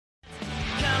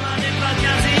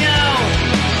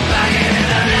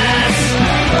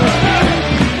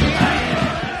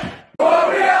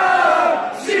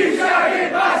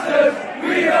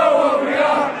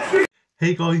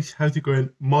Hey guys, how's it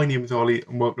going? My name is Ollie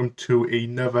and welcome to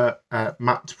another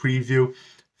match preview.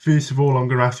 First of all, I'm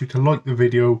going to ask you to like the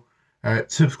video,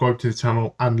 subscribe to the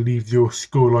channel and leave your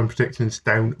scoreline predictions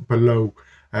down below.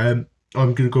 I'm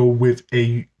going to go with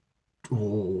a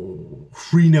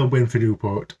 3-0 win for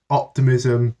Newport.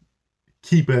 Optimism,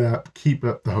 keep up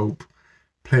the hope.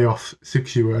 Playoffs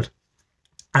secured.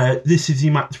 This is the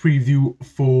match preview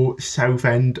for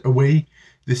Southend away.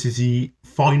 This is the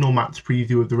final match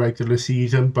preview of the regular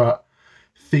season, but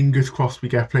fingers crossed we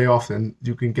get playoffs and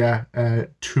you can get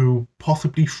 2,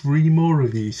 possibly 3 more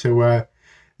of these. So,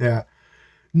 yeah,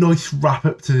 nice wrap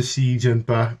up to the season,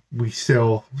 but we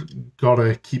still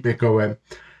gotta keep it going.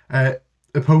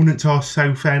 Opponents are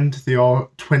Southend. They are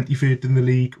 23rd in the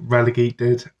league,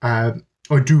 relegated. I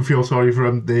do feel sorry for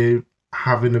them. They're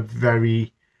having a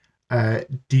very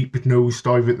deep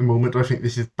nosedive at the moment. I think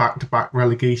this is back-to-back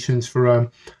relegations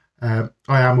for I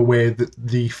am aware that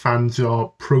the fans are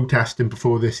protesting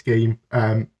before this game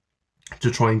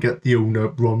to try and get the owner,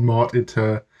 Ron Martin,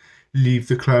 to leave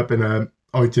the club, and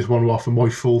I just want to offer my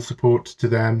full support to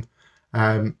them.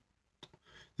 The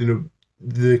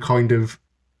kind of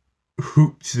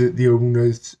hoops that the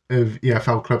owners of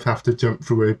EFL clubs have to jump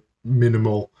through are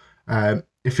minimal.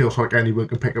 It feels like anyone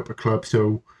can pick up a club,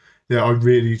 so yeah, I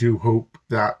really do hope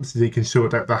that they can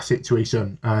sort out that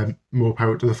situation. More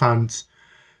power to the fans.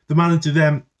 The manager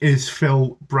then is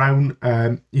Phil Brown.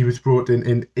 He was brought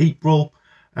in April.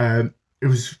 It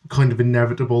was kind of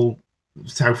inevitable.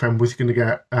 Southend was going to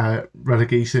get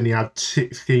relegation. He had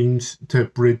 6 games to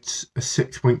bridge a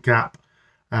 6-point gap,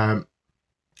 and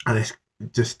this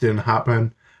just didn't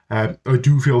happen. I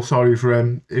do feel sorry for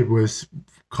him. It was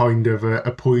kind of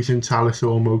a poison chalice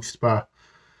almost, but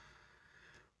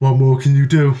what more can you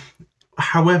do?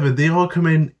 However, they are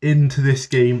coming into this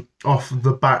game off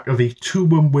the back of a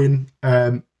 2-1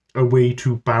 win away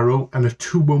to Barrow and a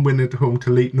 2-1 win at home to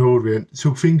Leyton Orient.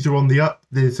 So things are on the up.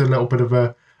 There's a little bit of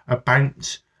a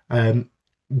bounce.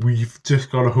 We've just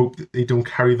got to hope that they don't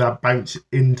carry that bounce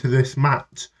into this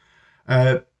match.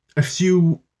 A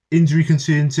few injury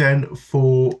concerns then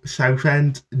for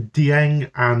Southend.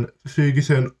 Dieng and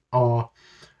Ferguson are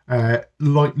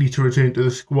likely to return to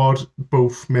the squad.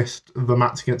 Both missed the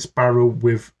match against Barrow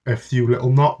with a few little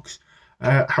knocks.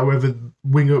 However,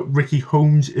 winger Ricky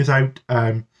Holmes is out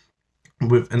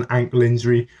with an ankle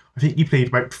injury. I think he played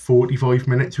about 45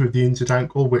 minutes with the injured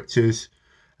ankle, which is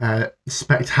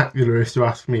spectacular if you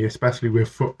ask me, especially with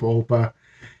football, but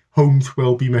Holmes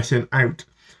will be missing out.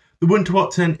 The one to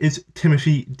watch then is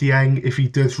Timothy Dieng if he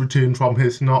does return from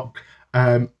his knock.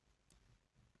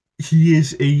 He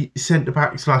is a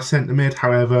centre-back / centre-mid,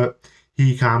 however,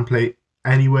 he can play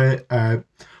anywhere.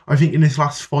 I think in his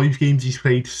last 5 games he's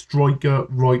played striker,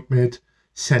 right mid,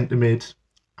 centre-mid,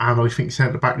 and I think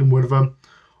centre-back in one of them.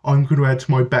 I'm going to add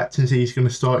to my bets and say he's going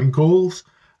to start in goals.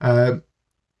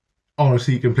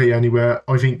 Honestly, he can play anywhere.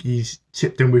 I think he's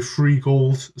chipped in with 3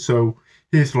 goals, so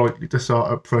he's likely to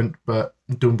start up front, but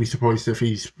don't be surprised if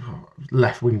he's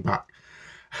left wing back.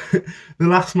 The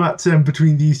last match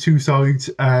between these two sides,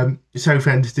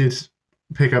 Southend did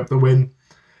pick up the win.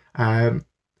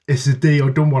 It's a day I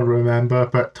don't want to remember,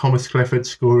 but Thomas Clifford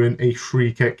scoring a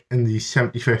free kick in the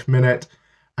 75th minute.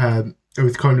 It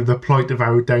was kind of the plight of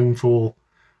our downfall.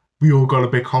 We all got a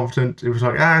bit confident. It was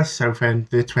like, Southend,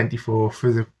 they're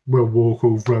 24th, we'll walk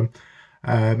over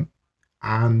them.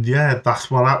 And yeah, that's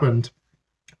what happened.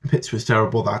 Pitch was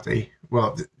terrible that day.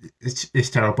 Well, it's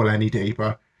terrible any day,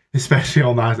 but especially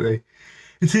on that day.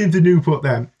 In terms of Newport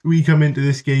then, we come into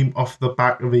this game off the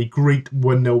back of a great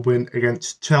 1-0 win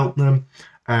against Cheltenham.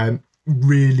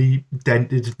 Really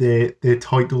dented their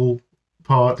title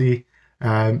party.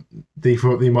 They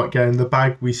thought they might get in the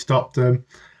bag. We stopped them.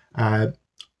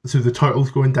 So the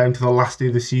title's going down to the last day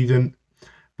of the season.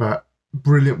 But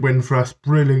brilliant win for us.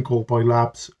 Brilliant goal by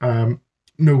Labs.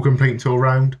 No complaints all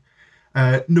round.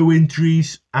 No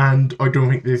injuries, and I don't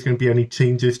think there's going to be any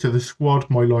changes to the squad.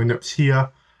 My lineup's here.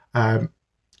 I've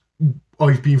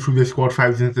been through this squad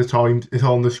thousands of times. It's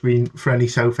on the screen for any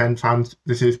Southend fans.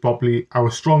 This is probably our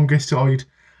strongest side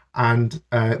and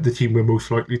the team we're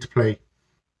most likely to play.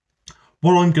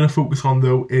 What I'm going to focus on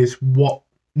though is what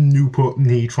Newport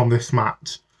need from this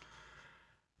match.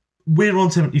 We're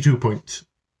on 72 points.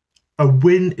 A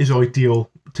win is ideal,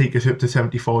 take us up to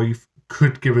 75,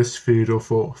 could give us 3rd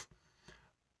or 4th.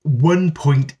 1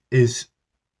 point is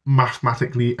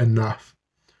mathematically enough.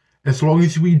 As long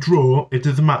as we draw, it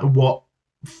doesn't matter what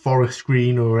Forest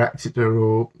Green or Exeter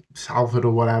or Salford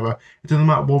or whatever, it doesn't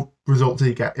matter what results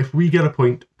they get. If we get a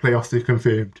point, playoffs are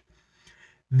confirmed.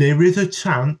 There is a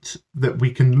chance that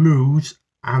we can lose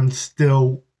and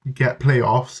still get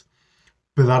playoffs,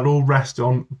 but that all rests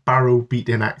on Barrow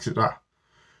beating Exeter.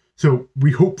 So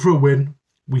we hope for a win,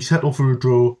 we settle for a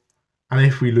draw, and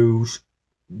if we lose,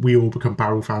 we all become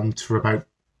Barrow fans for about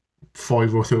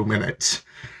 5 or so minutes.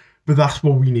 But that's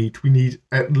what we need. We need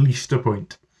at least a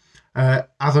point. As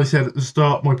I said at the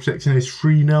start, my prediction is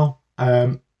 3-0.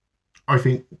 I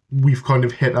think we've kind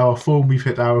of hit our form, we've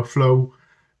hit our flow.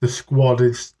 The squad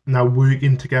is now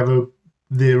working together.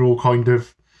 They're all kind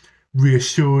of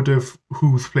reassured of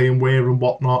who's playing where and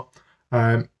whatnot.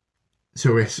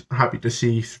 So it's happy to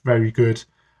see. It's very good.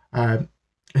 And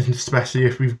especially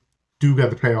if we do get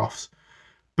the playoffs.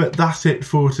 But that's it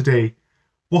for today.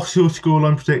 What's your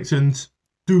scoreline predictions?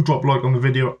 Do drop a like on the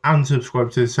video and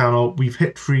subscribe to the channel. We've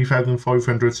hit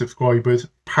 3,500 subscribers,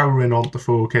 powering on to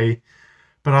 4K.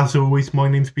 But as always, my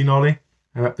name's been Ollie,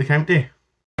 and up the county.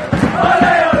 Ollie,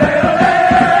 Ollie!